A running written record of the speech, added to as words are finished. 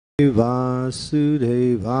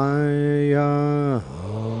Vasudevaya.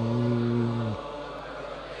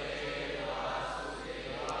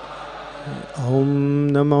 Om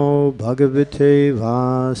Namo Bhagavate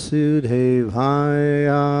Vasudevaya.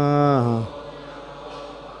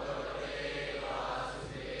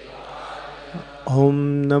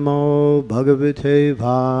 Om Namo Bhagavate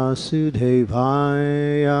Vasudevaya.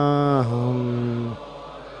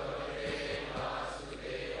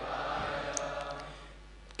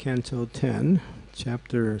 Canto 10,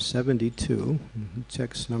 Chapter 72,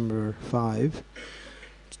 text number 5.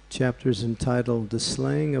 Chapters entitled The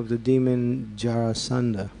Slaying of the Demon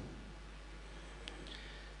Jarasandha.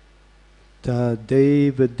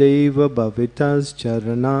 Tadeva Deva Bhavitas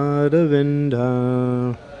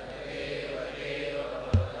Charanaravinda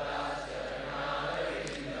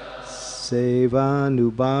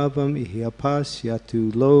Sevanubhavam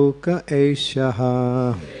Ihyapasyatu Loka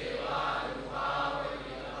Eshaha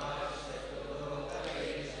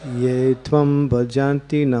Ye Tvam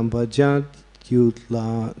Bhajanti Nam Bhajant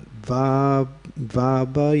Yutla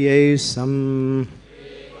Vabaye Sam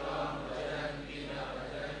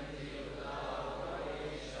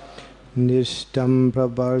Nishtam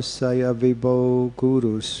Prabharsaya Vibho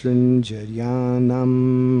Guru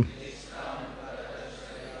Srinjaryanam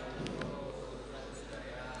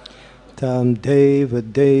Tam Deva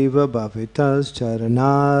Deva Bhavitas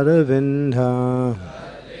Charanaravinda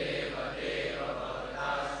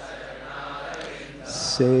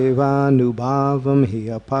Sevanubhavam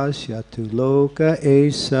hi apasyatu loka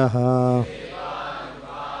esaha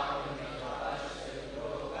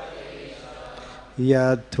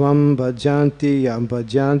Yad tvam bhajanti yam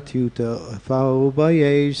bhajanti uta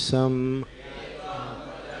vaubhayesam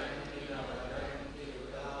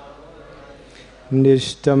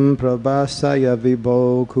Nishtam prabhasaya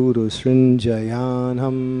vibho kuru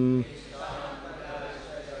srinjayanam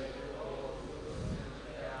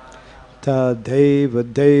Tadeva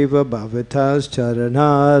Deva Bhavitas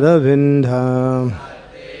Charanaravinda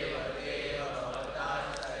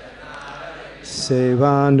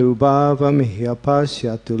Sevanubhavam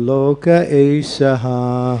Hyapasyatu Loka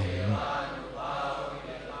Esaha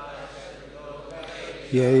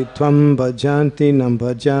Ye Tvam Bhajanti Nam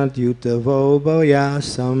Bhajant Yutavo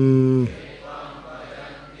Bhayasam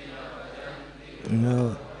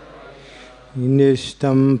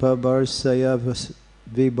Nishtam Prabharsaya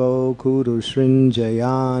Vibho Kuru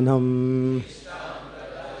Srinjayanam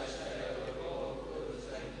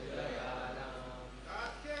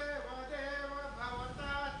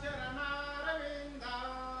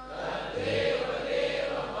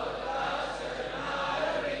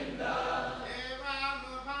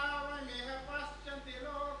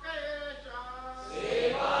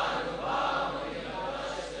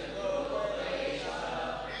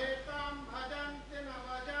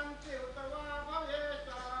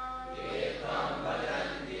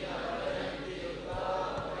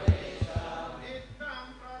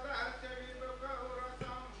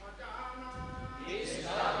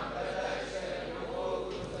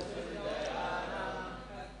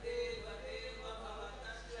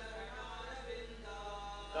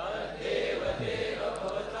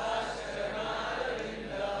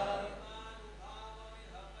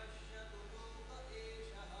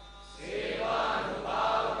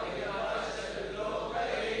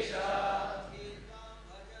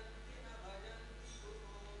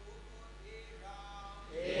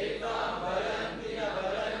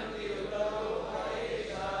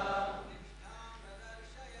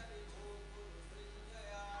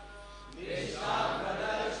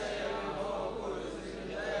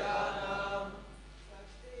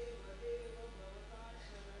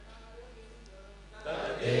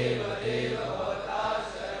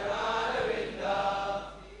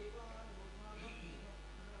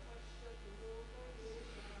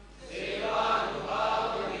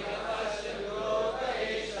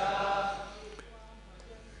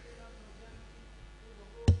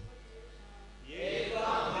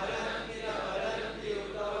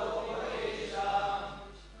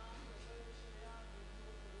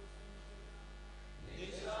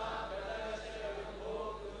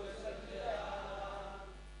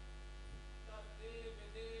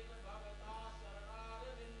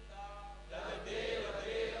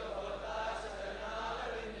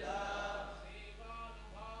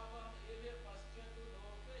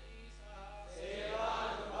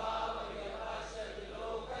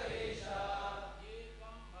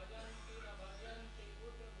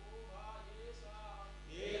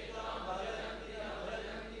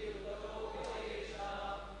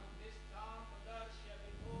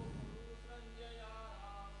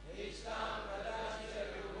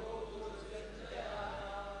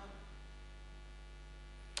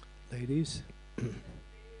ladies.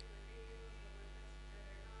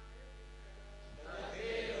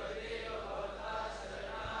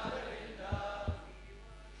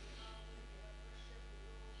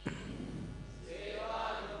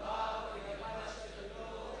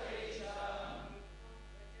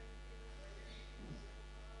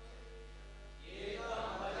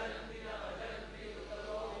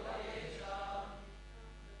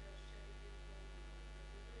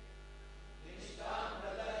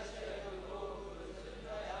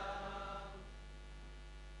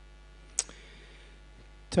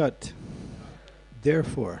 Tat,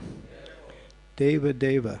 therefore, Deva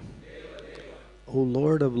Deva, O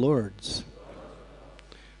Lord of Lords,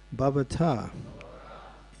 Bhavata,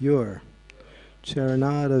 your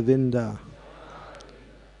Charanada Vinda,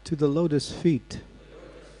 to the lotus feet,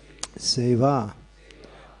 Seva,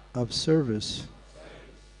 of service,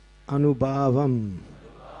 Anubhavam,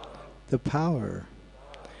 the power,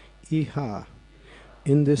 Iha,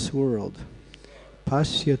 in this world,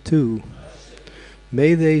 Pasyatu,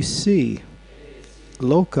 may they see,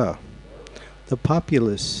 Loka, the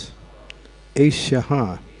populace,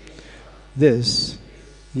 Eshaha, this,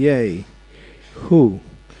 yea, who,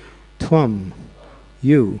 Tvam,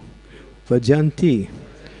 you, Vajanti,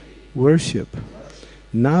 worship,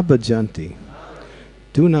 Na Bhajanti,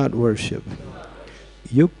 do not worship,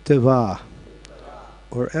 Yuktava,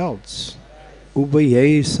 or else,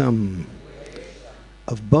 Ubhayesam,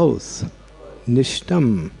 of both,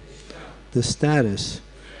 Nishtam, the status,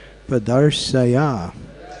 Pradarshaya,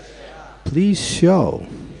 please show,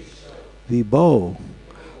 Vibho,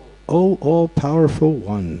 O all-powerful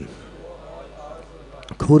one,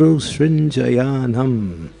 Kuru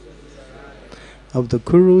Srinjayanam, of the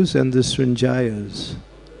Kurus and the Srinjayas.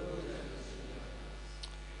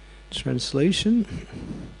 Translation: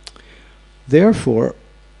 therefore,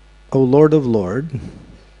 O Lord of Lord,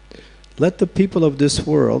 let the people of this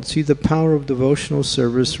world see the power of devotional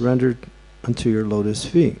service rendered unto your lotus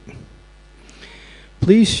feet.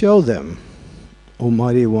 Please show them, O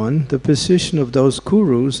Mighty One, the position of those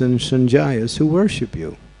Kurus and Sanjayas who worship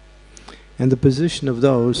you, and the position of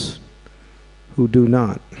those who do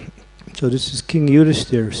not. So this is King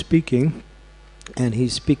Yudhishthira speaking, and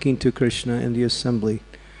he's speaking to Krishna and the assembly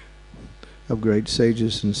of great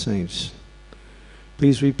sages and saints.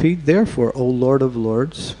 Please repeat, therefore, O Lord of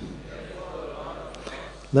Lords,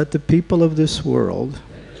 let the people of this world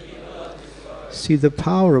see the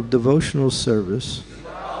power of devotional service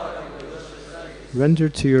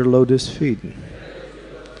rendered to your lotus feet.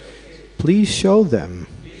 Please show them,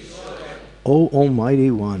 O Almighty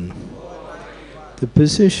One, the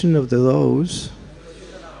position of those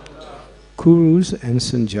Kurus and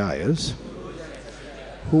Sanjayas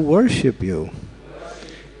who worship you,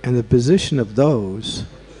 and the position of those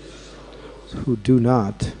who do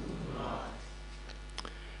not.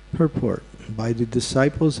 Purport by the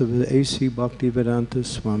disciples of the A.C. Bhaktivedanta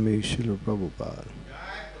Swami Srila Prabhupada.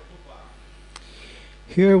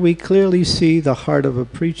 Here we clearly see the heart of a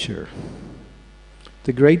preacher.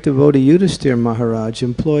 The great devotee Yudhishthira Maharaj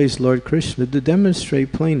employs Lord Krishna to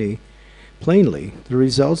demonstrate plainly the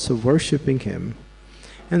results of worshipping him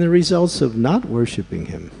and the results of not worshipping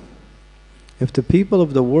him. If the people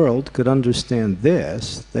of the world could understand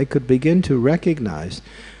this, they could begin to recognize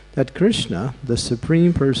that Krishna, the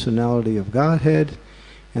Supreme Personality of Godhead,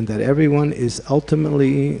 and that everyone is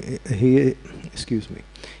ultimately,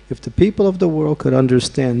 if the people of the world could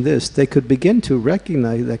understand this, they could begin to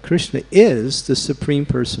recognize that Krishna is the Supreme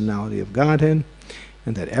Personality of Godhead,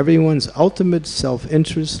 and that everyone's ultimate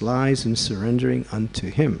self-interest lies in surrendering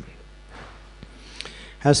unto him.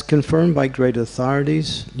 As confirmed by great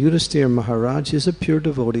authorities, Yudhishthira Maharaj is a pure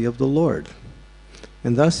devotee of the Lord.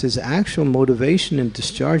 And thus his actual motivation in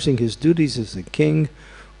discharging his duties as a king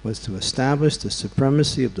was to establish the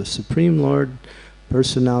supremacy of the Supreme Lord,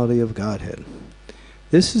 Personality of Godhead.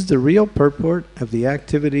 This is the real purport of the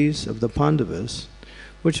activities of the Pandavas,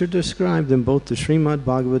 which are described in both the Srimad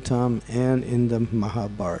Bhagavatam and in the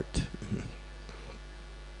Mahabharata.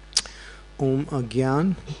 Om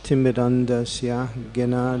Agyan Timidandasya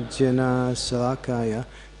Gena Jena Salakaya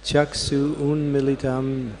Chaksu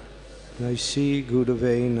Unmilitam Naishi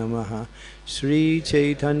Gurave Namaha Sri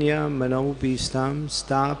Chaitanya Manobhistam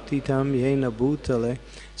Staptitam Yena Bhutale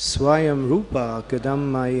Swayam Rupa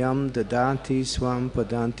Kadammayam Dadati Swam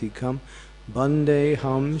Padantikam Bande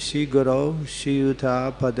Ham Shiguro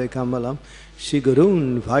Shiyuta Padekamalam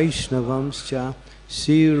Shigurun Vaishnavamscha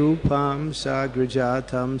Sri Rupam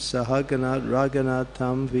Sagrajatam Sahaganat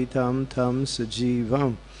Raganatam Vitam Tam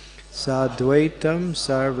Sajivam Sadvaitam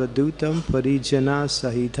Sarvadutam Parijana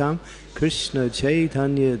Sahitam Krishna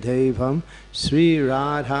Chaitanya Devam Sri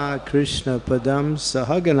Radha Krishna Padam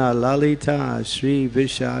Sahagana Lalita Sri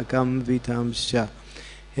Vishakam Vitamscha.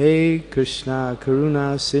 Hey Krishna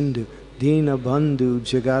Karuna Sindhu Dina Bandhu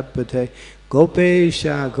Jagatpate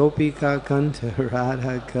Gopesha Gopika Kanta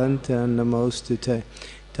Radha Kanta Namostute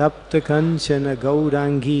Tapta Kanchana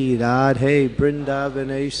Gaudangi Radhe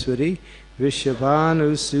Brindavaneshwari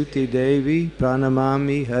Vishabhanu Suti Devi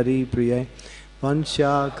Pranamami Hari Priye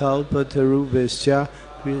Pancha Kalpatarubhischa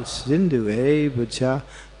Sindhu Evacha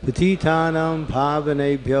Patitanam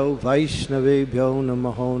Pavanebhyo Vaishnavebhyo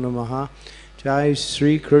Namaho Namaha. Jai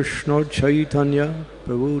Sri Krishna Chaitanya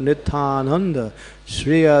Prabhu Nityananda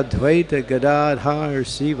Sri Advaita Gadadhar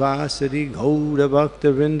Sivasadi Gaura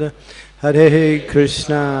Bhakta Vrinda. Hare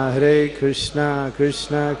Krishna Krishna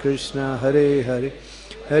Krishna Hare Hare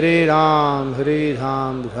Hare Ram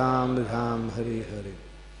Ram Ram Hare Hare.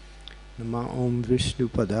 Nama Om Vishnu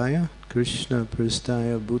Padaya Krishna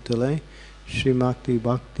Prastaya Bhutale Srimakti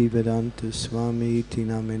Bhakti Vedanta Swami Iti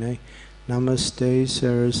Namine. Namaste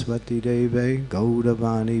Saraswati Deve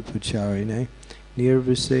Gauravani Pacharine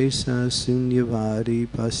Nirvisesa Sunyavadi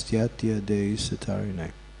Pastyatya De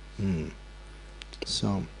Satarine.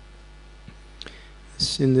 So,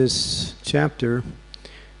 in this chapter,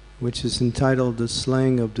 which is entitled The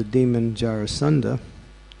Slaying of the Demon Jarasandha,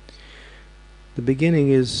 the beginning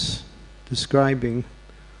is describing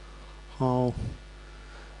how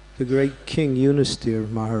the great King Yudhisthira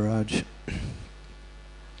Maharaj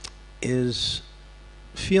is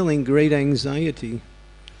feeling great anxiety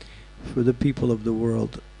for the people of the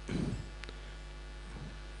world.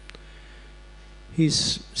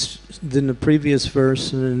 He's in the previous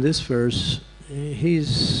verse and in this verse,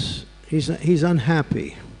 he's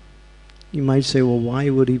unhappy. You might say, well, why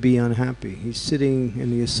would he be unhappy? He's sitting in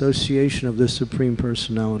the association of the Supreme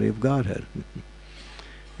Personality of Godhead.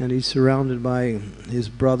 And he's surrounded by his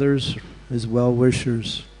brothers, his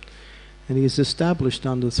well-wishers, and he is established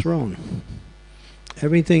on the throne.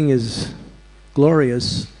 Everything is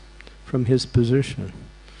glorious from his position,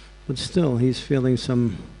 but still he's feeling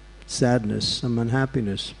some sadness, some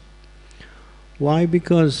unhappiness. Why?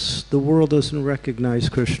 Because the world doesn't recognize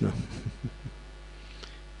Krishna.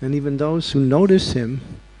 And even those who notice him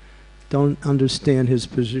don't understand his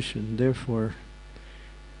position. Therefore,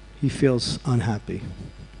 he feels unhappy.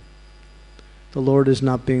 The Lord is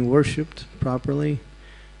not being worshipped properly,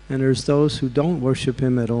 and there's those who don't worship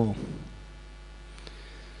him at all.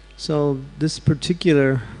 So this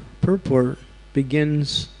particular purport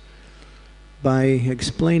begins by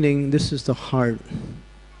explaining this is the heart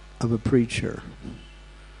of a preacher,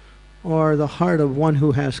 or the heart of one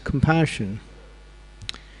who has compassion,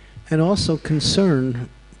 and also concern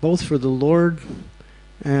both for the Lord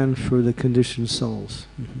and for the conditioned souls.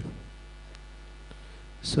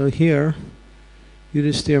 So here,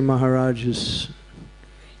 Yudhisthira Maharaj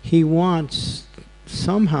he wants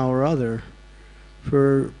somehow or other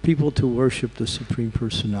for people to worship the Supreme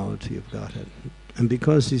Personality of Godhead. And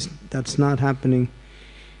because that's not happening,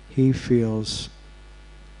 he feels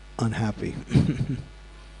unhappy.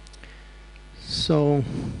 So,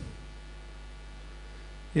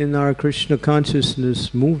 in our Krishna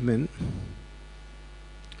consciousness movement,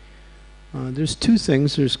 there's two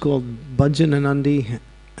things. There's called Bhajananandi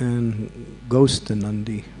and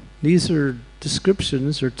Ghostanandi. These are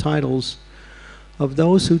descriptions or titles of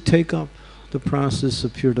those who take up the process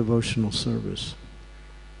of pure devotional service.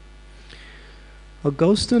 A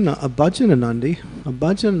Bhajananandi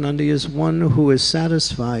is one who is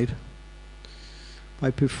satisfied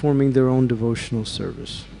by performing their own devotional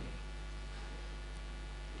service.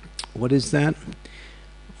 What is that?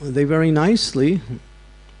 They very nicely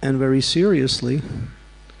and very seriously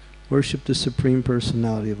worship the Supreme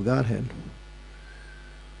Personality of Godhead.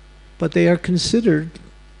 But they are considered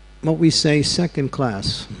what we say second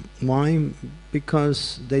class. Why?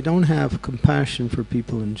 Because they don't have compassion for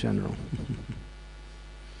people in general.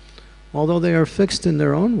 Although they are fixed in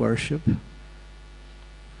their own worship,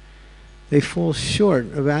 they fall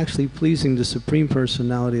short of actually pleasing the Supreme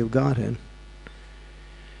Personality of Godhead,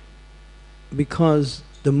 because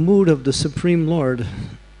the mood of the Supreme Lord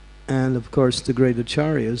and of course the great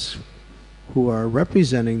acharyas who are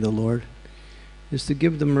representing the Lord is to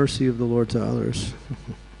give the mercy of the Lord to others.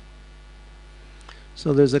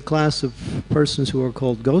 So there's a class of persons who are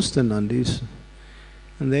called Ghostanandis,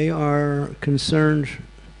 and they are concerned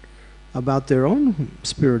about their own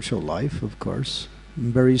spiritual life, of course,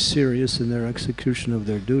 very serious in their execution of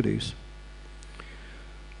their duties.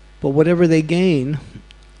 But whatever they gain,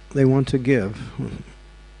 they want to give.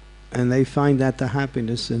 And they find that the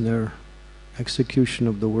happiness in their execution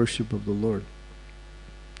of the worship of the Lord.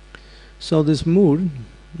 So this mood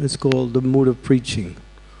is called the mood of preaching,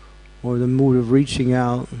 or the mood of reaching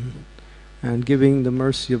out and giving the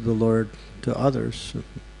mercy of the Lord to others.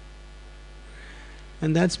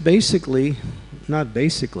 And that's basically, not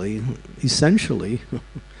basically, essentially,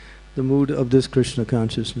 the mood of this Krishna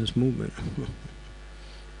consciousness movement.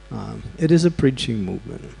 It is a preaching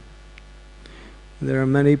movement. There are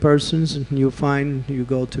many persons, and you find, you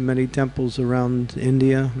go to many temples around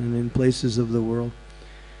India and in places of the world.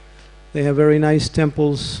 They have very nice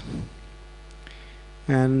temples,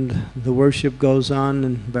 and the worship goes on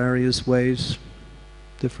in various ways,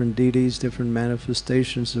 different deities, different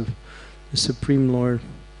manifestations of the Supreme Lord.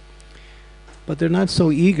 But they're not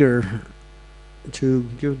so eager to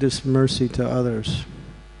give this mercy to others.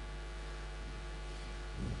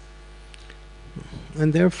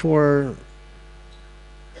 And therefore,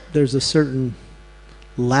 there's a certain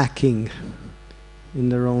lacking in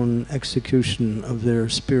their own execution of their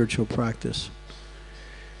spiritual practice.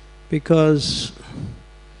 Because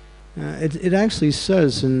it actually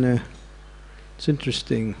says in, it's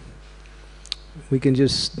interesting, we can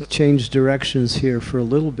just change directions here for a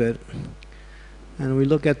little bit, and we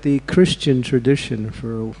look at the Christian tradition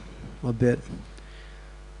for a bit.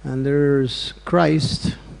 And there's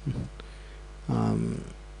Christ,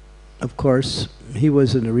 of course, he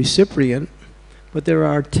was a recipient, but there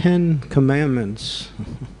are 10 commandments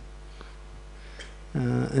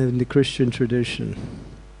in the Christian tradition.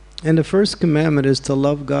 And the first commandment is to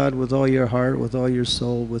love God with all your heart, with all your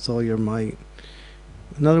soul, with all your might.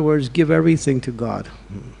 In other words, give everything to God.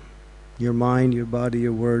 Your mind, your body,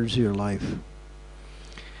 your words, your life.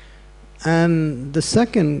 And the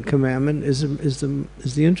second commandment is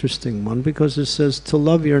the interesting one, because it says to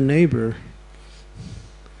love your neighbor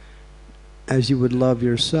as you would love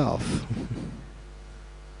yourself.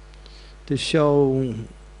 To show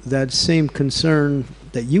that same concern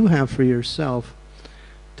that you have for yourself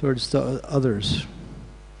towards the others.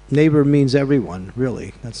 Neighbor means everyone,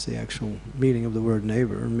 really. That's the actual meaning of the word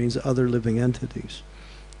neighbor. It means other living entities.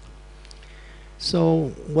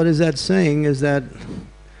 So what is that saying is that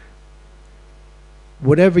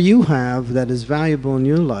whatever you have that is valuable in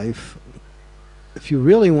your life, if you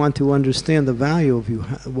really want to understand the value of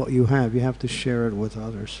what you have to share it with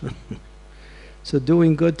others. So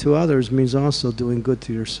doing good to others means also doing good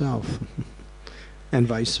to yourself. And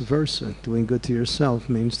vice versa. Doing good to yourself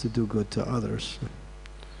means to do good to others.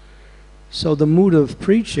 So the mood of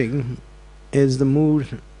preaching is the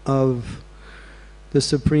mood of the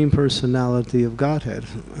Supreme Personality of Godhead.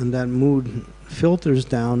 And that mood filters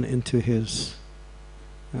down into his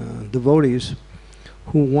devotees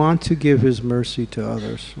who want to give his mercy to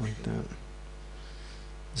others like that.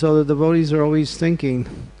 So the devotees are always thinking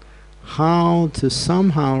how to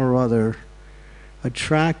somehow or other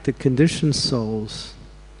attract the conditioned souls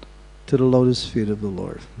to the lotus feet of the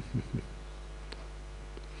Lord.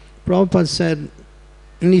 Prabhupada said,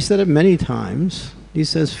 and he said it many times, he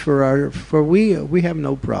says, we have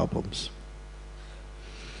no problems.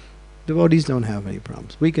 Devotees don't have any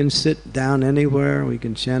problems. We can sit down anywhere, we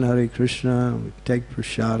can chant Hare Krishna, we take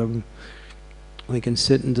prasadam, we can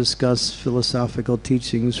sit and discuss philosophical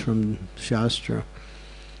teachings from Shastra.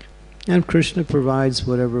 And Krishna provides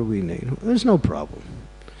whatever we need. There's no problem.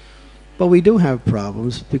 But we do have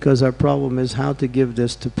problems, because our problem is how to give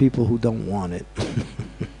this to people who don't want it.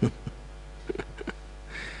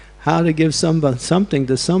 How to give something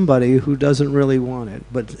to somebody who doesn't really want it,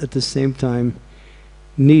 but at the same time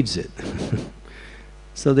needs it.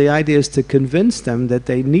 So the idea is to convince them that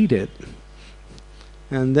they need it.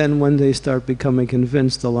 And then when they start becoming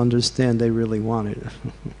convinced, they'll understand they really want it.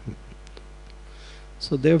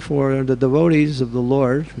 So therefore, the devotees of the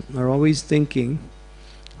Lord are always thinking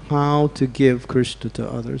how to give Krishna to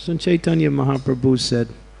others. And Chaitanya Mahaprabhu said,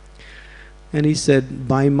 and he said,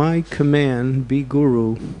 by my command, be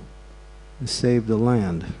guru and save the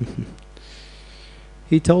land.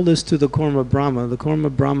 He told this to the Kurma Brahma. The Kurma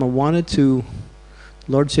Brahma wanted to,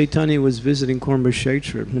 Lord Chaitanya was visiting Kurma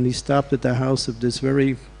Kshetra, and he stopped at the house of this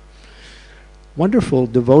very wonderful,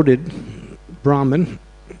 devoted Brahmin,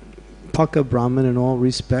 Paka Brahmin in all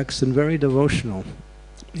respects, and very devotional.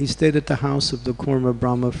 He stayed at the house of the Kurma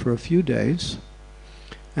Brahma for a few days,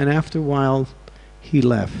 and after a while he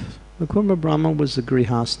left. The Kurma Brahma was a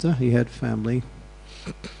grihasta, he had family.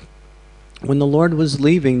 When the Lord was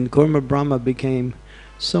leaving, Kurma Brahma became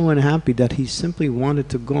so unhappy that he simply wanted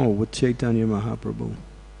to go with Chaitanya Mahaprabhu.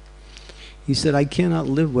 He said, I cannot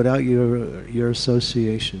live without your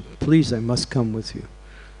association. Please, I must come with you.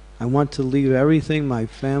 I want to leave everything, my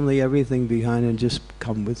family, everything behind and just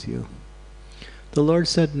come with you. The Lord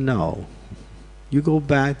said, no. You go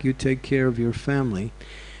back, you take care of your family,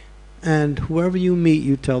 and whoever you meet,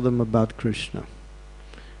 you tell them about Krishna.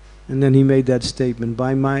 And then he made that statement,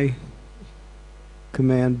 by my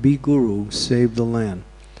command, be guru, save the land.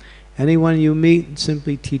 Anyone you meet,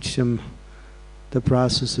 simply teach them the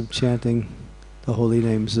process of chanting the holy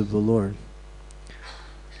names of the Lord.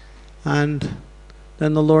 And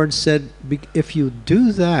then the Lord said, if you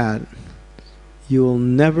do that, you'll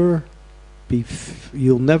never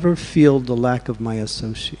feel the lack of my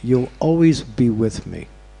association. You'll always be with me.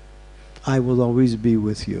 I will always be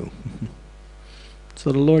with you.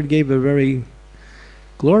 So the Lord gave a very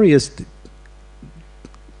glorious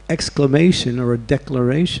exclamation or a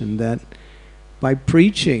declaration that by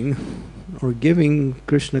preaching or giving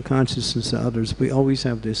Krishna consciousness to others, we always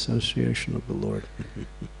have the association of the Lord.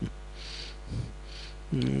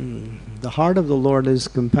 The heart of the Lord is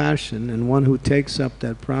compassion, and one who takes up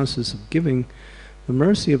that process of giving the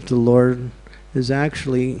mercy of the Lord is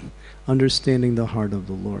actually understanding the heart of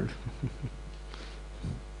the Lord.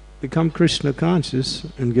 Become Krishna conscious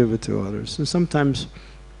and give it to others. And sometimes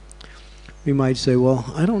we might say,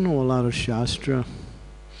 well, I don't know a lot of Shastra.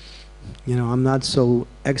 You know, I'm not so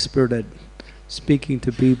expert at speaking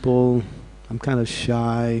to people. I'm kind of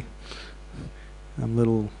shy. I'm a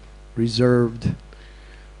little reserved.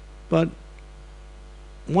 But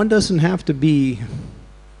one doesn't have to be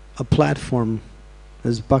a platform,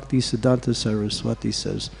 as Bhaktisiddhanta Saraswati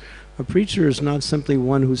says. A preacher is not simply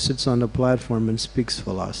one who sits on the platform and speaks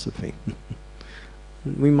philosophy.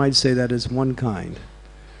 We might say that as one kind.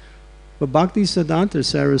 But Bhaktisiddhanta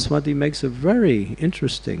Saraswati makes a very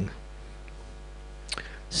interesting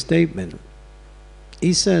statement.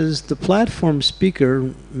 He says the platform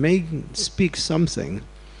speaker may speak something,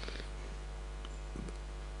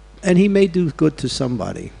 and he may do good to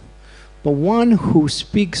somebody. But one who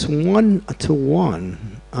speaks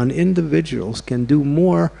one-to-one on individuals can do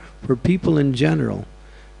more for people in general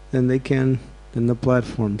than they can than the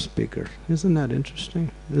platform speaker. Isn't that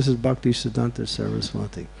interesting? This is Bhaktisiddhanta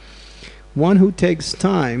Saraswati. One who takes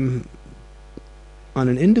time on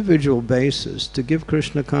an individual basis to give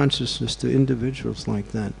Krishna consciousness to individuals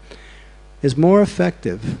like that is more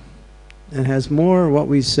effective and has more, what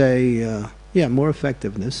we say, more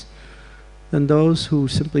effectiveness than those who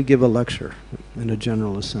simply give a lecture in a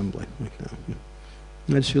general assembly like that.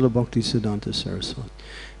 That's Srila Bhaktisiddhanta Saraswati.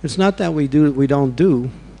 It's not that we don't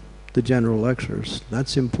do the general lectures.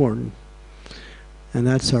 That's important, and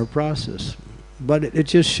that's our process. But it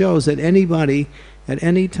just shows that anybody at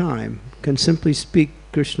any time can simply speak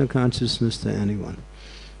Krishna consciousness to anyone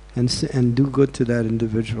and do good to that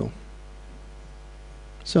individual.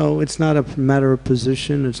 So it's not a matter of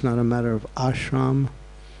position, it's not a matter of ashram,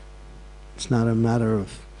 it's not a matter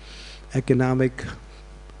of economic,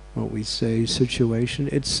 what we say, situation.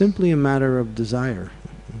 It's simply a matter of desire.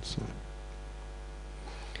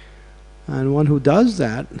 And one who does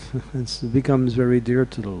that becomes very dear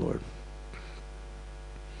to the Lord.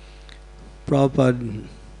 Prabhupada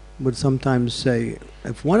would sometimes say,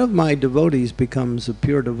 if one of my devotees becomes a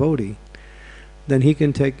pure devotee, then he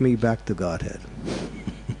can take me back to Godhead.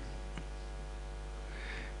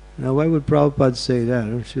 Now, why would Prabhupada say that?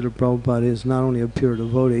 Srila Prabhupada is not only a pure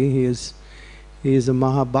devotee, he is a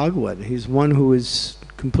Mahabhagavat. He's one who is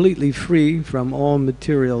completely free from all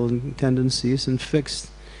material tendencies and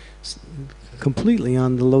fixed completely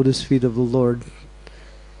on the lotus feet of the Lord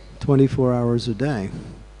 24 hours a day.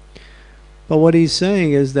 But what he's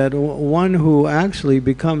saying is that one who actually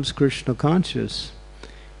becomes Krishna conscious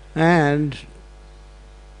and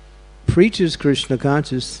preaches Krishna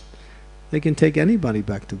conscious, they can take anybody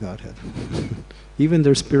back to Godhead, even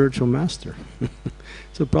their spiritual master.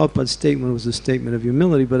 So Prabhupada's statement was a statement of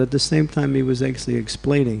humility, but at the same time he was actually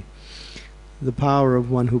explaining the power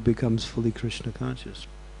of one who becomes fully Krishna conscious.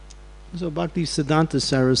 So Bhaktisiddhanta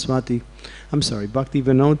Saraswati, Bhakti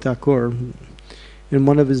Vinod Thakur, in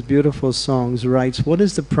one of his beautiful songs, writes, what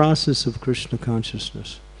is the process of Krishna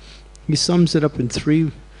consciousness? He sums it up in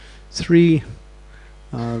three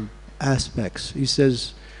aspects. He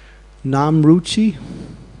says, Nam Ruchi.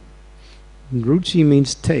 Ruchi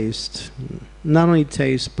means taste. Not only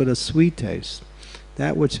taste, but a sweet taste.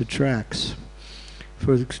 That which attracts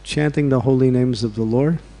for chanting the holy names of the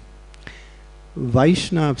Lord.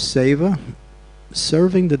 Vaishnav Seva,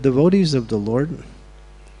 serving the devotees of the Lord.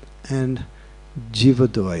 And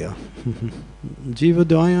Jivadoya.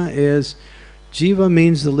 Jivadoya is, Jiva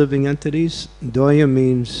means the living entities, Doya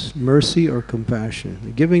means mercy or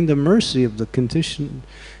compassion. Giving the mercy of the condition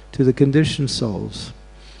to the conditioned souls.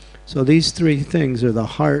 So these three things are the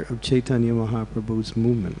heart of Chaitanya Mahaprabhu's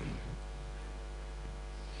movement.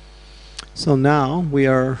 So now we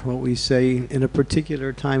are, what we say, in a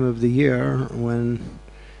particular time of the year when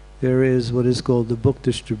there is what is called the book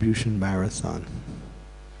distribution marathon.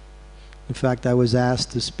 In fact, I was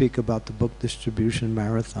asked to speak about the book distribution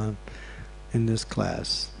marathon in this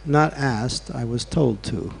class. Not asked, I was told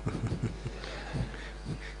to.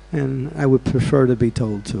 And I would prefer to be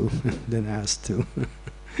told to than asked to.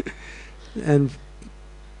 And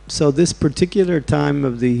so this particular time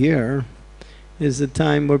of the year is the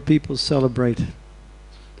time where people celebrate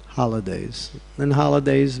holidays. And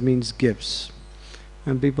holidays means gifts.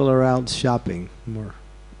 And people are out shopping more.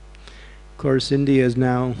 Of course, India is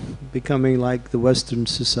now becoming like the Western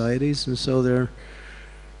societies, and so they're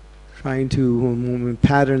trying to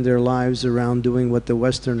pattern their lives around doing what the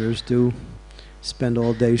Westerners do, spend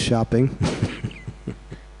all day shopping.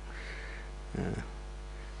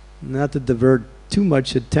 Not to divert too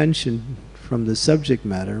much attention from the subject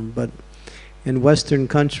matter, but in Western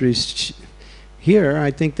countries, here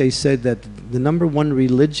I think they said that the number one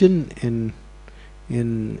religion in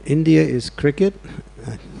India is cricket.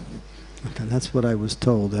 That's what I was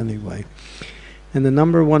told anyway. And the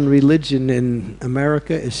number one religion in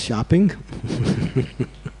America is shopping.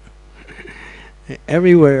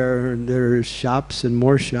 Everywhere there are shops and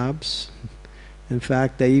more shops. In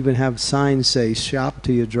fact, they even have signs say, "Shop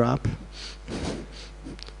till you drop."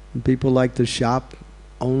 And people like to shop,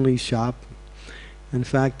 only shop. In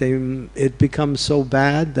fact, it becomes so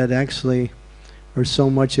bad that actually, or so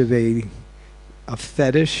much of a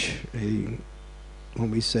fetish,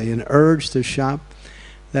 when we say an urge to shop,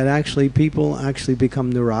 that actually people actually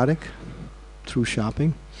become neurotic through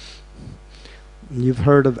shopping. You've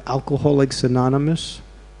heard of Alcoholics Anonymous,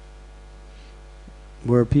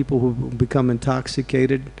 where people who become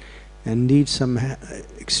intoxicated and need some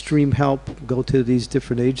extreme help go to these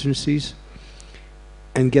different agencies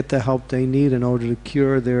and get the help they need in order to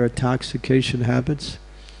cure their intoxication habits.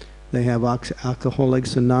 They have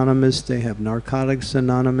Alcoholics Anonymous, they have Narcotics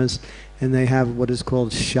Anonymous, and they have what is called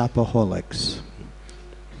shopaholics.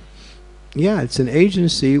 Yeah, it's an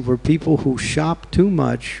agency where people who shop too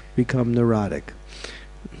much become neurotic.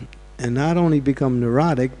 And not only become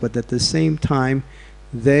neurotic, but at the same time,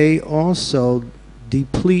 they also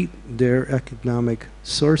deplete their economic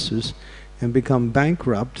sources and become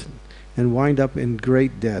bankrupt and wind up in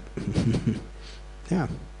great debt. Yeah.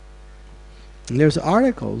 And there's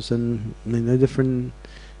articles and the different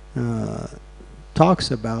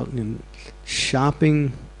talks about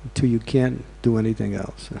shopping until you can't do anything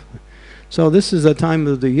else. So this is a time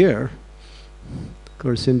of the year. Of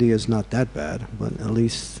course, India is not that bad, but at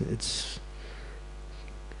least it's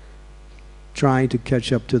trying to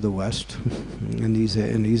catch up to the West in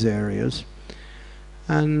these areas.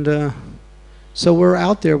 And so we're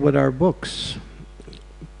out there with our books.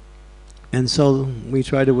 And so we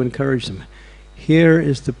try to encourage them. Here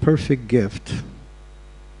is the perfect gift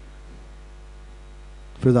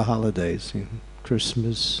for the holidays,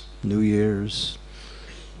 Christmas, New Year's,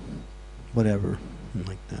 whatever,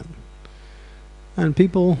 like that. And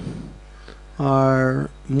people are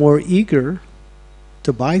more eager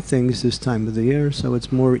to buy things this time of the year, so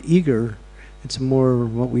it's more eager, it's more,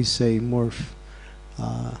 what we say, more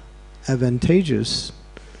advantageous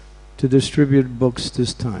to distribute books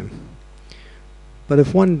this time. But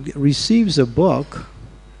if one receives a book,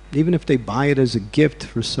 even if they buy it as a gift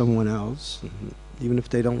for someone else, even if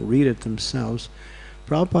they don't read it themselves,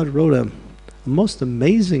 Prabhupada wrote a most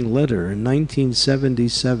amazing letter in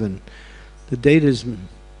 1977. The date is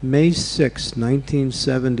May 6,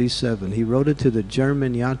 1977. He wrote it to the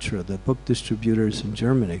German Yatra, the book distributors in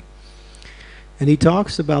Germany. And he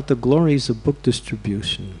talks about the glories of book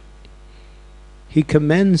distribution. He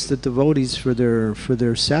commends the devotees for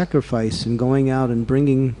their sacrifice in going out and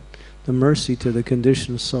bringing the mercy to the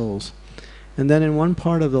conditioned souls. And then in one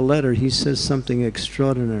part of the letter, he says something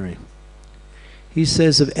extraordinary. He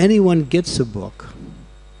says, if anyone gets a book,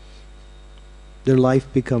 their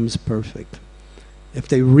life becomes perfect. If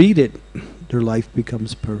they read it, their life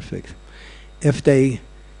becomes perfect. If they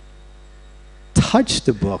touch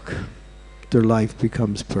the book, their life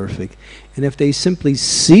becomes perfect. And if they simply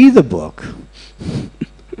see the book,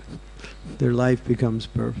 their life becomes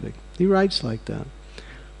perfect. He writes like that.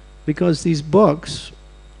 Because these books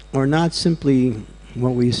are not simply,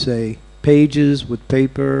 what we say, pages with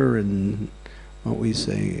paper and what we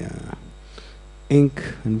say, ink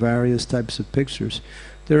and various types of pictures.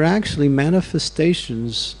 They're actually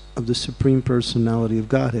manifestations of the Supreme Personality of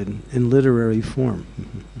Godhead in literary form.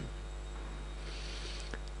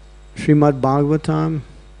 Srimad Bhagavatam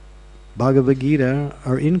Bhagavad Gita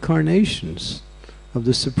are incarnations of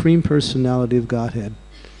the Supreme Personality of Godhead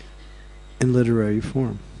in literary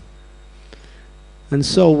form. And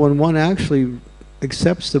so when one actually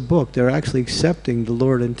accepts the book, they're actually accepting the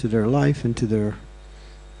Lord into their life, into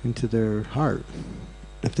their heart,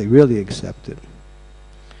 if they really accept it.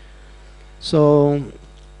 So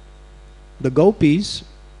the gopis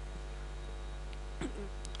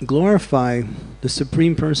glorify the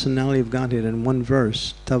Supreme Personality of Godhead in one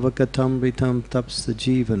verse, Tavakatamritam tapsa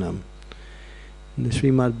jivanam. In the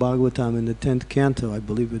Srimad Bhagavatam, in the 10th canto, I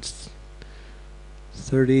believe it's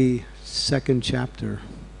 32nd chapter,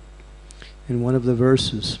 in one of the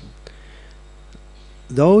verses.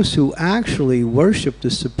 Those who actually worship the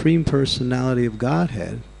Supreme Personality of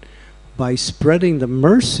Godhead by spreading the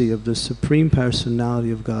mercy of the Supreme Personality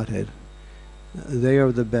of Godhead, they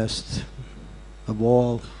are the best of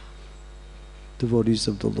all devotees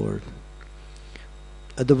of the Lord.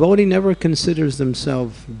 A devotee never considers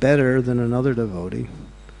themselves better than another devotee,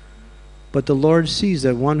 but the Lord sees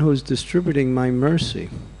that one who is distributing my mercy,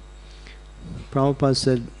 Prabhupada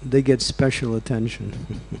said, they get special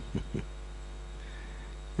attention.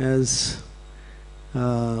 As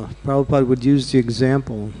Prabhupada would use the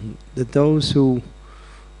example that those who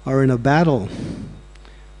are in a battle,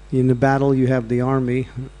 you have the army,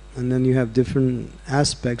 and then you have different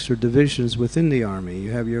aspects or divisions within the army.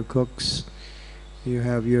 You have your cooks, you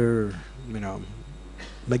have your,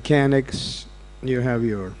 mechanics, you have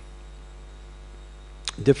your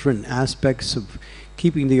different aspects of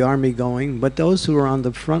keeping the army going. But those who are on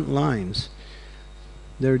the front lines,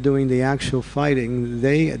 they're doing the actual fighting,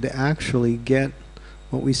 they actually get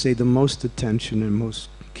what we say the most attention and most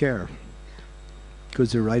care,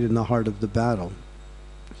 because they're right in the heart of the battle.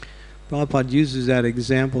 Prabhupada uses that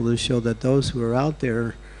example to show that those who are out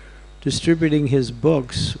there distributing his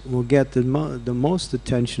books will get the most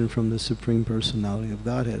attention from the Supreme Personality of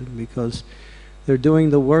Godhead, because they're doing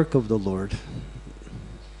the work of the Lord,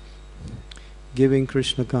 giving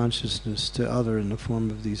Krishna consciousness to other in the form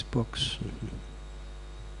of these books.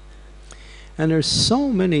 And there's so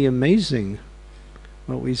many amazing,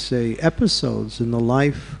 what we say, episodes in the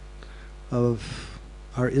life of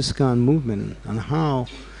our ISKCON movement, on how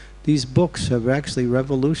these books have actually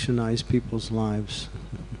revolutionized people's lives.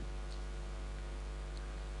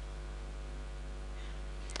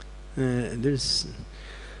 There's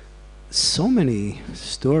so many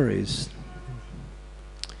stories.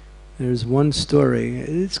 There's one story,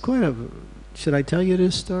 it's quite a, should I tell you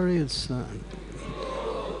this story? It's,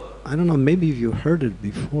 I don't know, maybe you heard it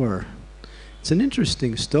before. It's an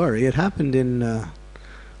interesting story. It happened in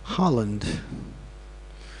Holland,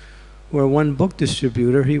 where one book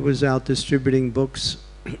distributor, he was out distributing books,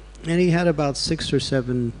 and he had about 6 or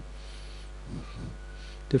 7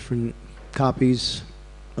 different copies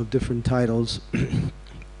of different titles.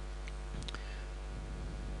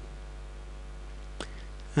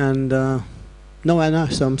 And I'm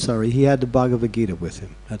sorry, he had the Bhagavad Gita with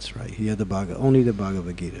him. That's right, he had only the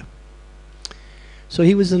Bhagavad Gita. So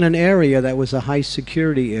he was in an area that was a high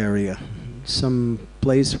security area, some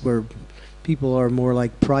place where people are more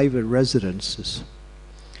like private residences.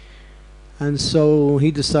 And so he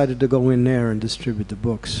decided to go in there and distribute the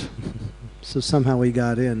books. So somehow he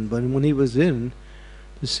got in, but when he was in,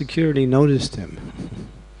 the security noticed him.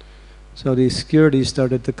 So the security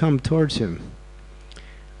started to come towards him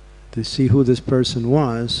to see who this person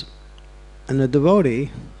was. And the devotee,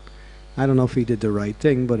 I don't know if he did the right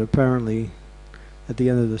thing, but apparently at the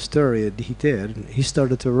end of the story he did. He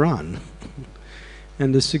started to run.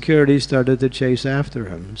 And the security started to chase after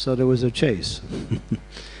him. So there was a chase.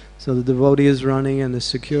 So the devotee is running and the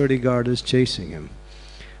security guard is chasing him.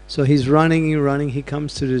 So he's running, he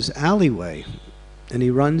comes to this alleyway. And he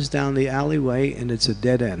runs down the alleyway and it's a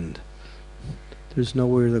dead end. There's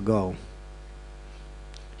nowhere to go.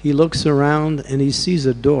 He looks around and he sees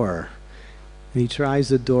a door. And he tries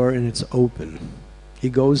the door and it's open. He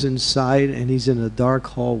goes inside and he's in a dark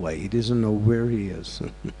hallway. He doesn't know where he is.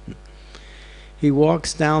 He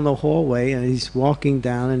walks down the hallway and he's walking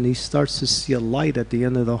down and he starts to see a light at the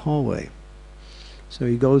end of the hallway. So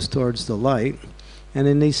he goes towards the light and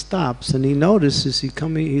then he stops and he notices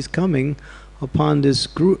he's coming upon this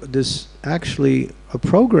group, actually a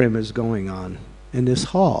program is going on in this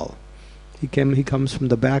hall. He comes from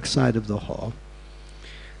the back side of the hall.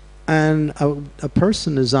 And a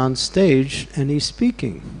person is on stage and he's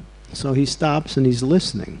speaking. So he stops and he's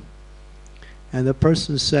listening. And the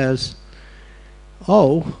person says,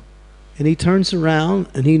 "Oh," and he turns around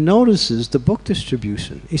and he notices the book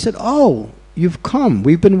distribution. He said, "Oh, you've come.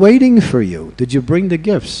 We've been waiting for you. Did you bring the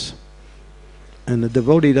gifts?" And the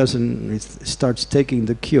devotee starts taking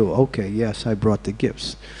the cue. Okay, yes, I brought the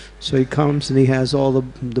gifts. So he comes and he has all the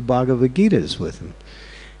Bhagavad Gitas with him.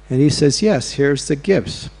 And he says, yes, here's the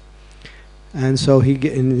gifts. And so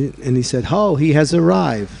he said, oh, he has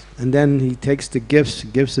arrived. And then he takes the gifts,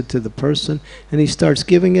 gives it to the person, and he starts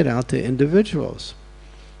giving it out to individuals.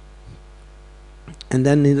 And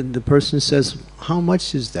then the person says, how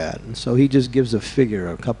much is that? And so he just gives a figure,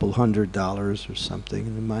 a couple $100 or something.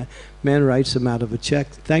 And the man writes him out of a check,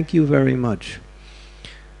 thank you very much.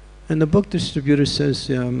 And the book distributor says,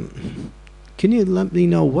 can you let me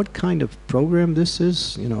know what kind of program this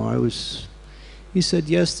is? You know, he said,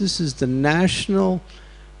 yes, this is the National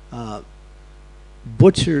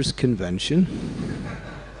Butchers Convention.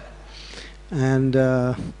 And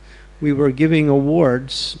we were giving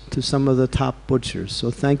awards to some of the top butchers. So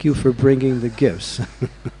thank you for bringing the gifts.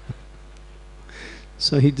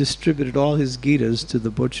 So he distributed all his Gitas to the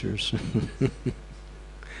butchers,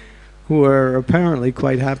 who were apparently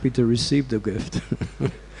quite happy to receive the gift.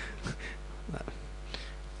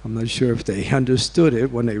 I'm not sure if they understood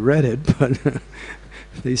it when they read it, but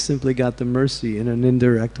they simply got the mercy in an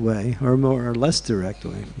indirect way, or more or less direct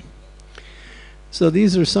way. So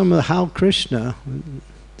these are some of how Krishna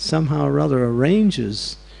somehow or other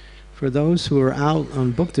arranges for those who are out on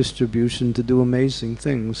book distribution to do amazing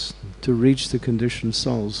things, to reach the conditioned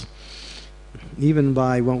souls, even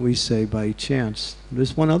by what we say by chance.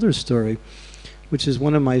 There's one other story, which is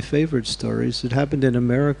one of my favorite stories. It happened in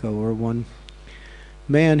America, where one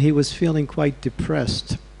man, he was feeling quite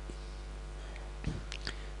depressed,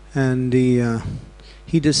 and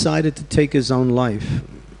he decided to take his own life.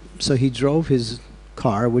 So he drove his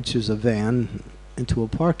car, which is a van, into a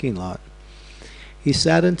parking lot. He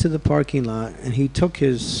sat into the parking lot and he took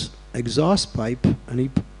his exhaust pipe and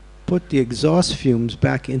he put the exhaust fumes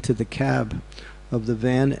back into the cab of the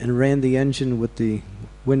van and ran the engine with the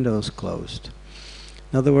windows closed.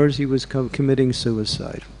 In other words, he was committing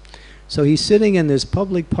suicide. So he's sitting in this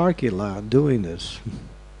public parking lot doing this.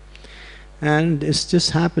 And it's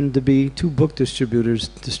just happened to be two book distributors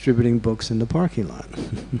distributing books in the parking lot.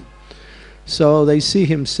 So they see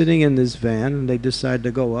him sitting in this van, and they decide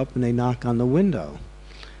to go up and they knock on the window.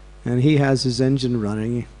 And he has his engine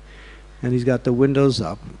running, and he's got the windows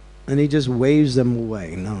up, and he just waves them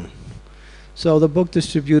away. No. So the book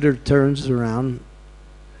distributor turns around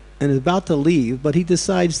and is about to leave, but he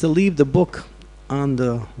decides to leave the book on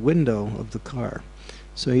the window of the car.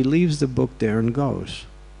 So he leaves the book there and goes.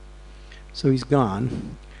 So he's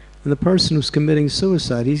gone. And the person who's committing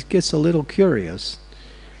suicide, he gets a little curious.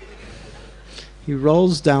 He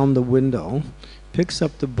rolls down the window, picks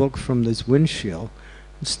up the book from this windshield,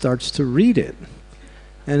 and starts to read it.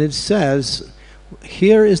 And it says,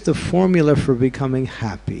 here is the formula for becoming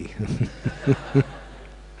happy.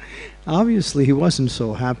 Obviously, he wasn't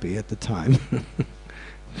so happy at the time,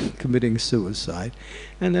 committing suicide.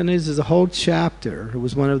 And then there's a whole chapter, it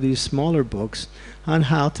was one of these smaller books, on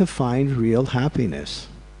how to find real happiness.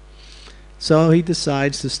 So he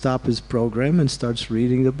decides to stop his program and starts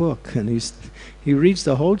reading the book. And he reads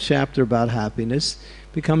the whole chapter about happiness,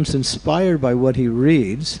 becomes inspired by what he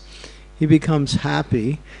reads. He becomes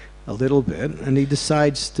happy a little bit, and he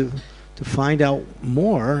decides to find out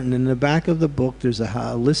more. And in the back of the book, there's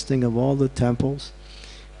a listing of all the temples.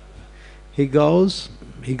 He goes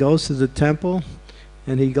to the temple,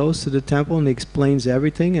 and he goes to the temple and he explains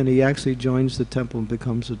everything, and he actually joins the temple and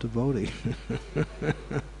becomes a devotee.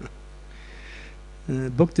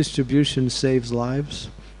 Book distribution saves lives,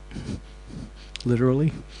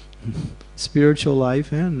 literally, spiritual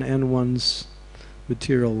life and one's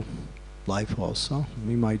material life also,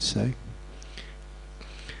 we might say.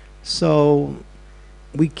 So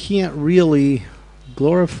we can't really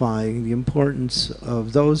glorify the importance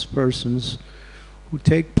of those persons who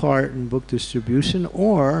take part in book distribution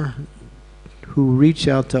or who reach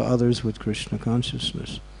out to others with Krishna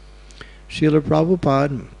consciousness. Srila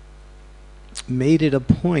Prabhupada made it a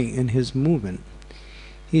point in his movement.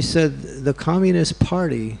 He said the Communist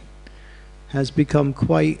Party has become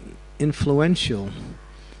quite influential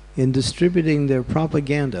in distributing their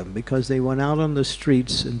propaganda because they went out on the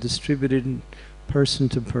streets and distributed person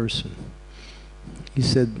to person. He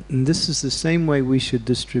said, and this is the same way we should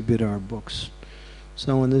distribute our books.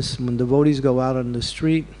 So when devotees go out on the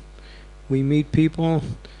street, we meet people.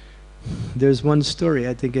 There's one story,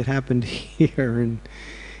 I think it happened here, and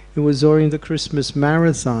it was during the Christmas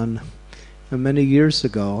marathon many years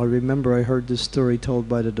ago. I remember I heard this story told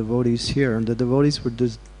by the devotees here, and the devotees were,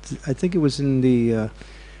 I think it was in the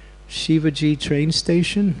Shivaji train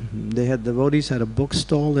station. Devotees had a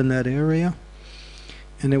bookstall in that area,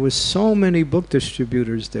 and there was so many book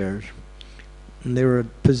distributors there. And they were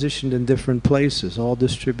positioned in different places, all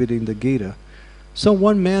distributing the Gita. So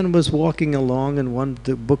one man was walking along, and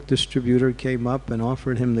the book distributor came up and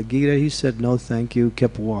offered him the Gita. He said, "No, thank you,"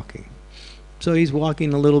 kept walking. So he's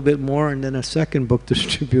walking a little bit more, and then a second book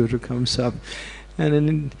distributor comes up. And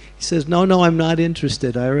then he says, "No, I'm not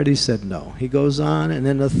interested. I already said no." He goes on, and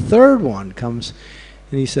then a third one comes,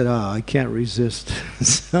 and he said, I can't resist."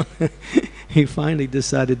 So he finally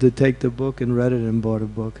decided to take the book and read it and bought a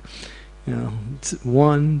book. You know, it's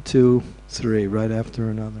 1, 2, 3, right after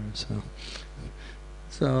another.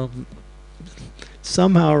 So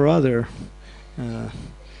somehow or other,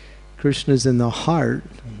 Krishna's in the heart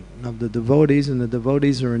of the devotees, and the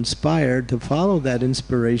devotees are inspired to follow that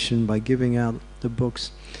inspiration by giving out the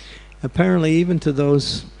books, apparently even to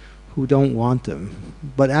those who don't want them,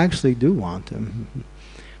 but actually do want them.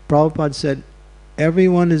 Prabhupada said,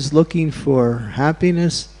 everyone is looking for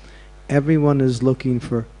happiness, everyone is looking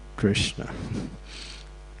for Krishna,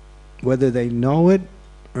 whether they know it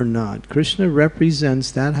or not. Krishna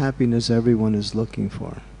represents that happiness everyone is looking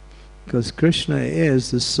for, because Krishna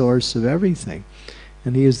is the source of everything,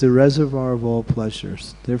 and he is the reservoir of all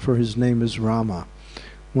pleasures. Therefore his name is Rama,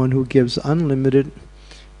 one who gives unlimited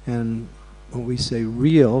and what we say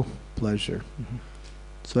real pleasure.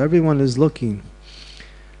 So everyone is looking.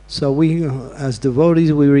 So we, as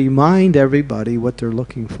devotees, we remind everybody what they're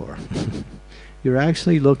looking for. You're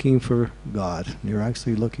actually looking for God. You're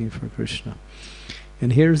actually looking for Krishna.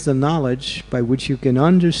 And here's the knowledge by which you can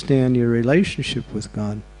understand your relationship with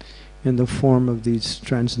God in the form of these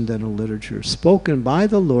transcendental literatures, spoken by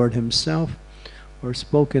the Lord himself, or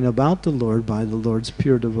spoken about the Lord by the Lord's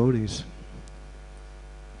pure devotees.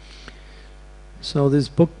 So this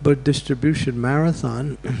book distribution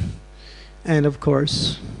marathon, and of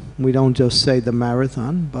course, we don't just say the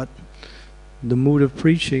marathon, but the mood of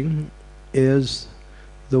preaching is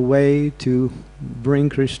the way to bring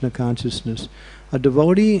Krishna consciousness. A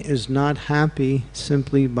devotee is not happy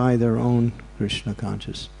simply by their own Krishna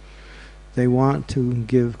consciousness. They want to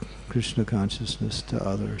give Krishna consciousness to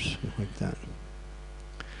others, like that.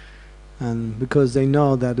 And because they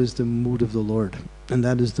know that is the mood of the Lord, and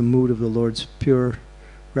that is the mood of the Lord's pure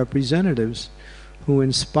representatives, who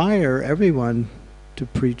inspire everyone to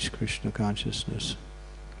preach Krishna consciousness.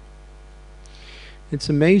 It's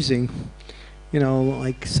amazing, you know,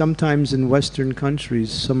 like sometimes in Western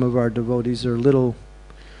countries, some of our devotees are little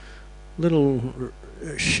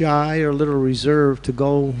shy or little reserved to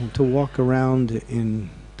go to walk around in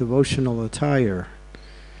devotional attire.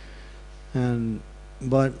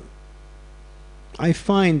 But I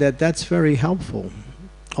find that that's very helpful.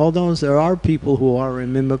 Although there are people who are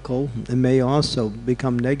inimical and may also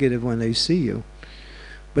become negative when they see you,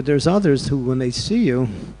 but there's others who, when they see you,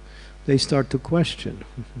 they start to question.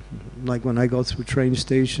 Like when I go through train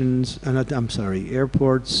stations,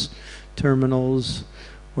 airports, terminals,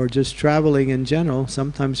 or just traveling in general,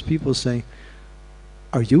 sometimes people say,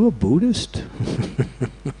 "Are you a Buddhist?"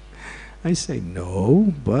 I say,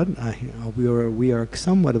 "No, but we are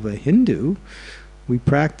somewhat of a Hindu. We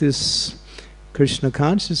practice Krishna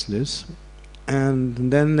consciousness."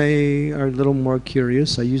 And then they are a little more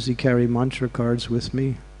curious. I usually carry mantra cards with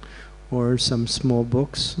me, or some small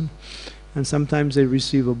books. And sometimes they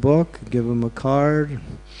receive a book, give them a card,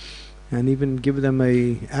 and even give them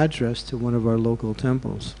an address to one of our local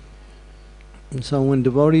temples. And so when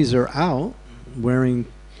devotees are out wearing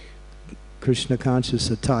Krishna conscious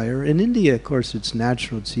attire, in India, of course, it's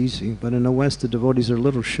natural, it's easy, but in the West, the devotees are a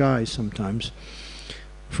little shy sometimes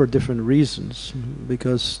for different reasons,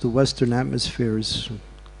 because the Western atmosphere is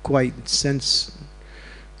quite sense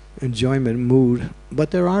enjoyment mood.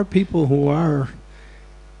 But there are people who are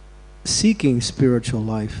seeking spiritual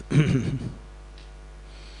life.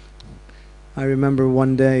 I remember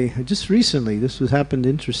one day, just recently, this happened,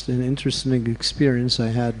 interesting experience I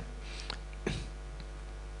had.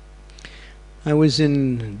 I was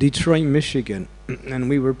in Detroit, Michigan, and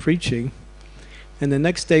we were preaching, and the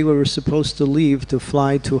next day we were supposed to leave to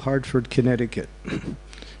fly to Hartford, Connecticut,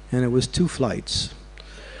 and it was 2 flights.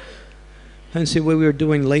 And so we were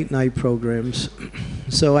doing late night programs,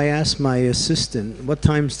 so I asked my assistant, "What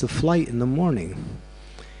time's the flight in the morning?"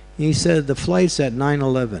 He said, "The flight's at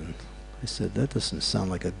 9:11. I said, "That doesn't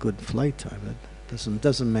sound like a good flight time. That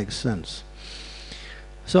doesn't make sense."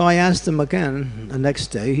 So I asked him again the next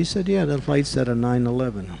day. He said, "Yeah, the flight's at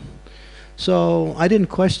 9:11. So I didn't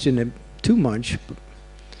question it too much,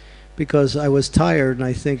 because I was tired, and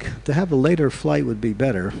I think to have a later flight would be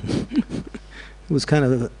better. It was kind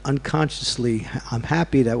of unconsciously, I'm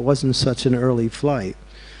happy that wasn't such an early flight.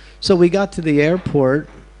 So we got to the airport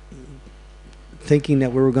thinking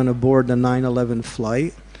that we were going to board the 9:11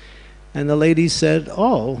 flight, And the lady said,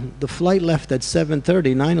 "Oh, the flight left at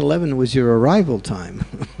 7:30. 9:11 was your arrival time."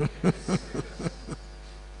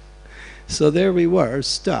 So there we were,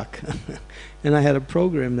 stuck. And I had a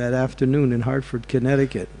program that afternoon in Hartford,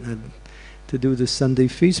 Connecticut, to do the Sunday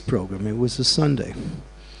feast program. It was a Sunday.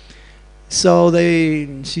 So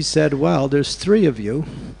she said, "Well, there's 3 of you,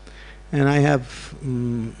 and I have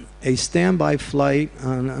a standby flight,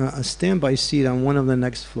 a standby seat on one of the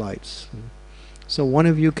next flights. So one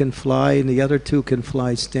of you can fly, and the other 2 can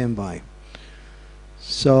fly standby."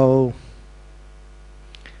 So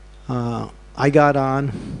I got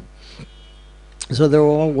on. So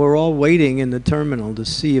we're all waiting in the terminal to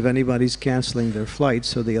see if anybody's canceling their flight,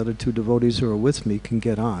 so the other 2 devotees who are with me can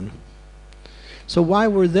get on. So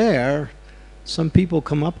while we're there, some people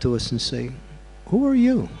come up to us and say, "Who are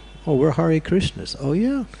you?" "Oh, we're Hare Krishnas." "Oh,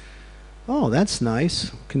 yeah? Oh, that's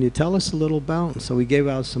nice. Can you tell us a little about?" So we gave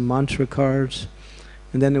out some mantra cards.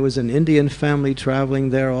 And then there was an Indian family traveling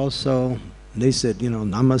there also. They said,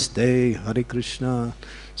 "Namaste, Hare Krishna."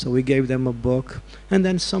 So we gave them a book. And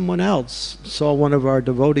then someone else saw one of our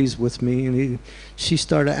devotees with me, and she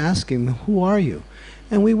started asking, "Who are you?"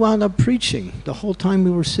 And we wound up preaching the whole time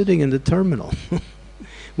we were sitting in the terminal.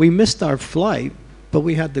 We missed our flight, but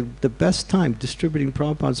we had the best time distributing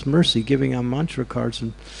Prabhupada's mercy, giving out mantra cards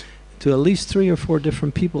to at least 3 or 4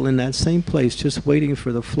 different people in that same place, just waiting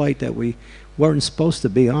for the flight that we weren't supposed to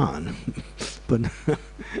be on.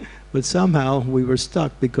 But somehow we were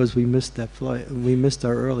stuck because we missed that flight. We missed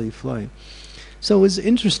our early flight. So it was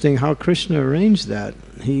interesting how Krishna arranged that.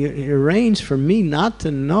 He arranged for me not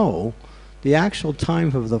to know the actual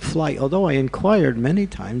time of the flight. Although I inquired many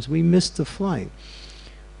times, we missed the flight.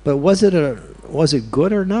 But was it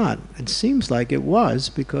good or not? It seems like it was,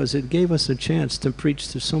 because it gave us a chance to preach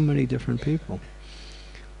to so many different people.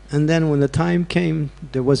 And then when the time came,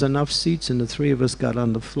 there was enough seats, and the 3 of us got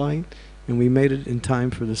on the flight, and we made it in time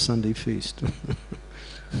for the Sunday feast.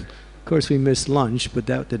 Of course, we missed lunch, but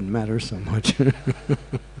that didn't matter so much.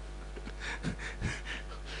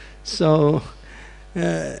 So,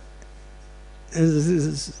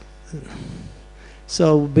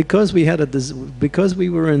 because we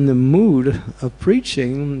were in the mood of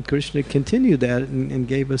preaching, Krishna continued that and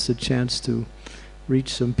gave us a chance to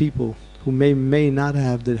reach some people who may not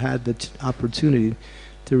have had the opportunity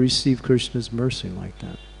to receive Krishna's mercy like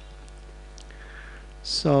that.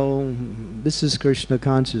 So this is Krishna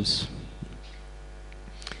conscious.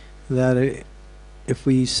 That if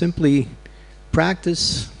we simply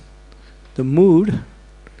practice the mood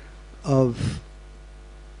of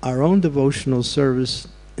our own devotional service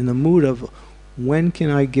in the mood of when can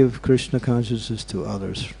I give Krishna consciousness to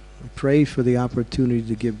others, pray for the opportunity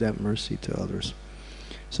to give that mercy to others.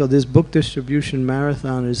 So this book distribution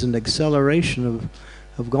marathon is an acceleration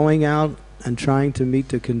of going out and trying to meet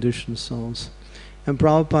the conditioned souls. And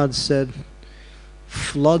Prabhupada said,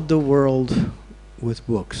 flood the world with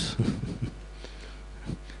books.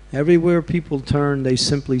 Everywhere people turn, they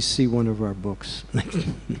simply see one of our books.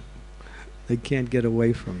 They can't get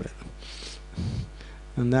away from it.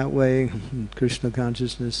 And that way, Krishna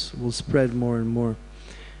consciousness will spread more and more.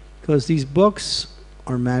 Because these books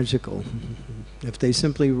are magical. If they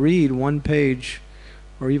simply read one page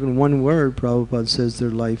or even one word, Prabhupada says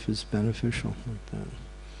their life is beneficial like that.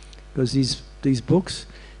 Because these books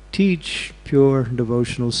teach pure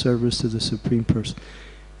devotional service to the Supreme Person.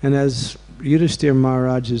 And as Yudhisthira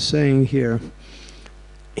Maharaj is saying here,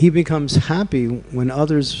 he becomes happy when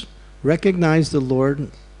others recognize the Lord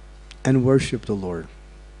and worship the Lord.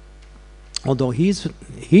 Although he's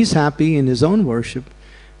happy in his own worship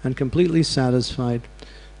and completely satisfied,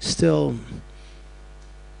 still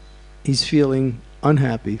he's feeling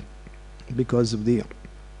unhappy because of the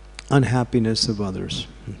unhappiness of others.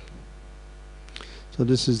 So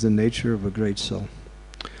this is the nature of a great soul.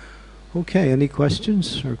 Okay, any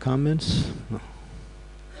questions or comments? No.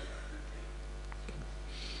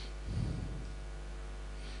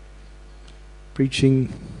 Preaching.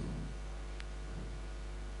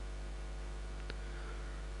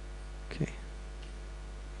 Okay.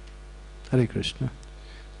 Hare Krishna.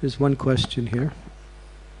 There's one question here.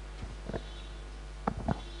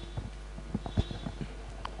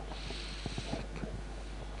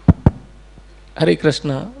 Hare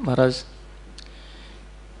Krishna, Maharaj.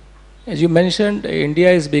 As you mentioned,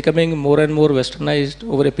 India is becoming more and more westernized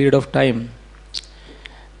over a period of time.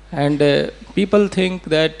 And people think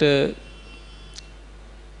that the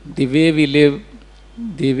way we live,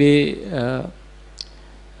 the way,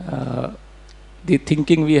 the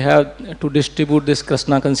thinking we have to distribute this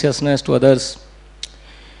Krishna consciousness to others.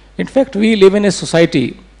 In fact, we live in a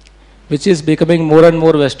society which is becoming more and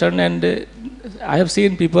more Western, and I have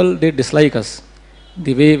seen people, they dislike us,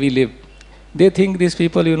 the way we live. They think these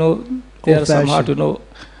people, they are somehow,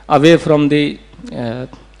 away from the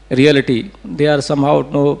reality. They are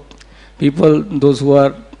somehow, people, those who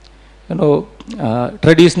are,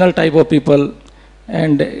 traditional type of people,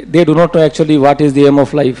 and they do not know actually what is the aim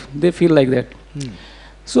of life. They feel like that.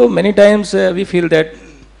 So many times we feel that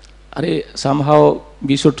somehow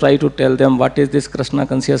we should try to tell them what is this Krishna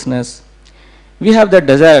consciousness. We have that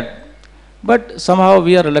desire, but somehow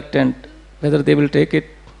we are reluctant whether they will take it.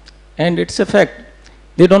 And it's a fact,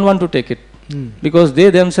 they don't want to take it because they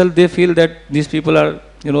themselves, they feel that these people are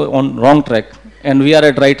on wrong track and we are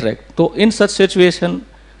at right track. So in such situation,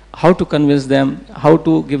 how to convince them, how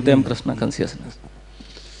to give them Krishna consciousness?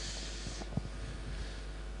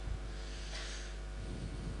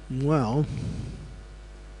 Well,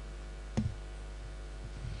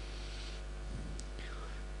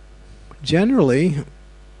 generally,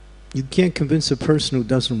 you can't convince a person who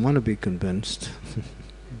doesn't want to be convinced.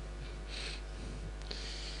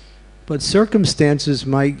 But circumstances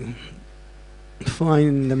might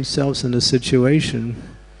find themselves in a situation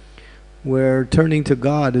where turning to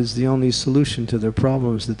God is the only solution to their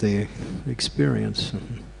problems that they experience.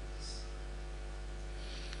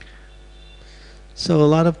 So a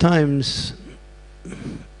lot of times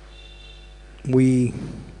we,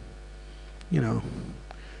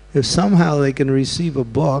 if somehow they can receive a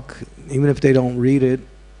book, even if they don't read it.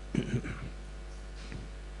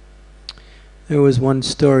 There was one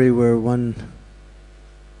story where one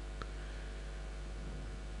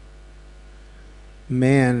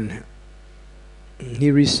man,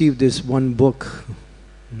 he received this one book,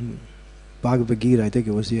 Bhagavad Gita, I think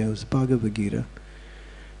it was Bhagavad Gita.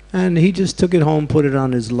 And he just took it home, put it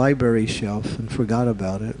on his library shelf, and forgot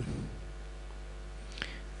about it.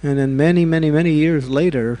 And then many, many, many years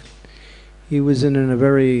later, he was in a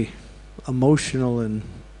very emotional and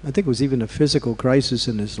I think it was even a physical crisis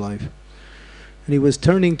in his life. And he was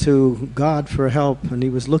turning to God for help, and he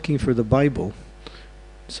was looking for the Bible.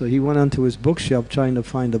 So he went onto his bookshelf trying to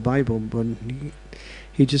find the Bible, but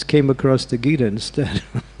he just came across the Gita instead.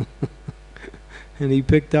 And he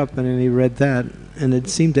picked up and then he read that, and it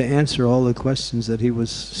seemed to answer all the questions that he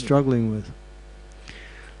was struggling with.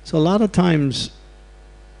 So a lot of times,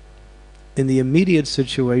 in the immediate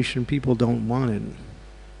situation, people don't want it.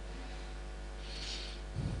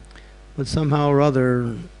 But somehow or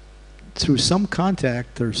other, through some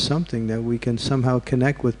contact or something, that we can somehow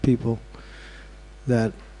connect with people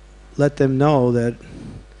that let them know that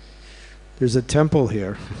there's a temple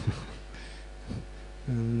here.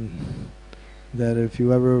 And that if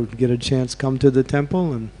you ever get a chance, come to the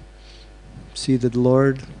temple and see the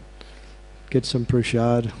Lord, get some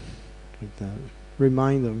prasad, like that.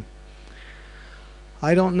 Remind them.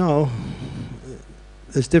 I don't know.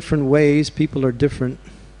 There's different ways. People are different.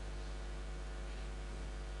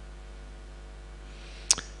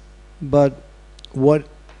 But what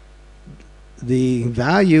the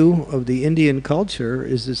value of the Indian culture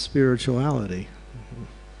is its spirituality.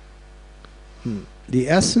 The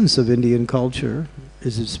essence of Indian culture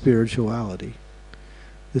is its spirituality.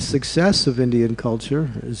 The success of Indian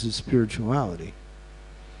culture is its spirituality.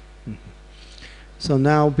 So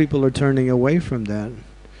now people are turning away from that.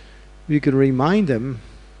 You can remind them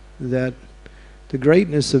that the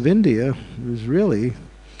greatness of India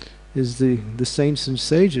is the saints and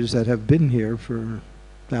sages that have been here for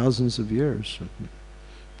thousands of years.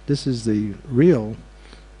 This is the real,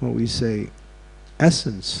 what we say,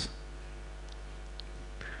 essence.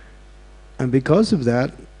 And because of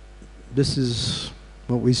that, this is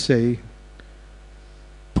what we say,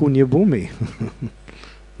 Punya Bhumi.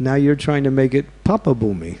 Now you're trying to make it Papa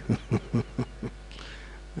Bhumi.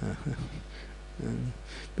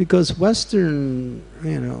 Because Western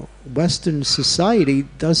society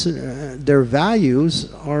doesn't, their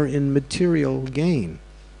values are in material gain.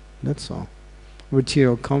 That's all.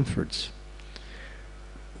 Material comforts.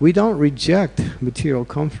 We don't reject material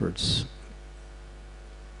comforts,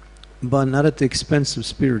 but not at the expense of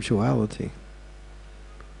spirituality.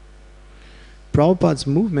 Prabhupada's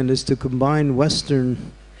movement is to combine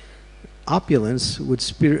Western opulence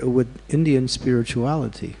with Indian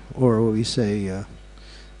spirituality, or what we say,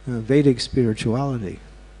 Vedic spirituality.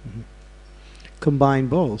 Combine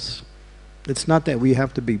both. It's not that we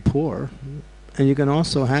have to be poor, and you can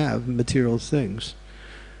also have material things,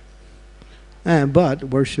 but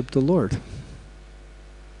worship the Lord.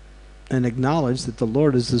 And acknowledge that the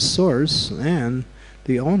Lord is the source and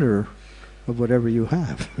the owner of whatever you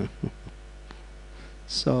have.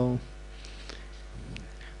 So,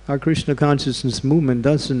 our Krishna consciousness movement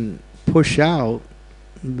doesn't push out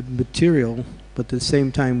material, but at the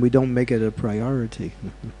same time we don't make it a priority.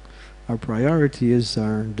 Our priority is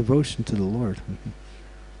our devotion to the Lord.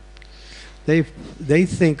 They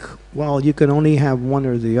think, well, you can only have one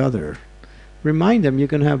or the other. Remind them you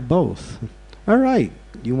can have both. All right,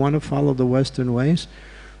 you want to follow the Western ways,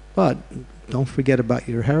 but don't forget about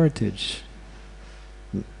your heritage.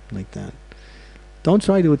 Like that. Don't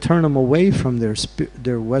try to turn them away from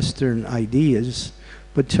their Western ideas,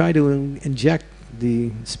 but try to inject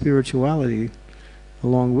the spirituality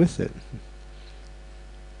along with it.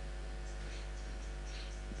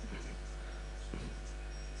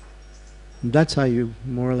 That's how you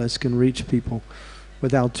more or less can reach people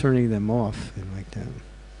without turning them off and like that.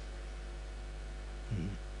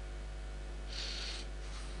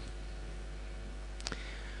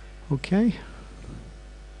 Okay.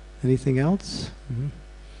 Anything else?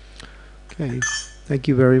 Okay. Thank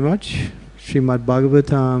you very much. Srimad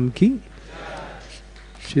Bhagavatam ki.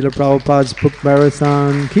 Srila Prabhupada's book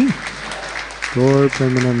marathon ki. Gaur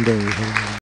Premanande.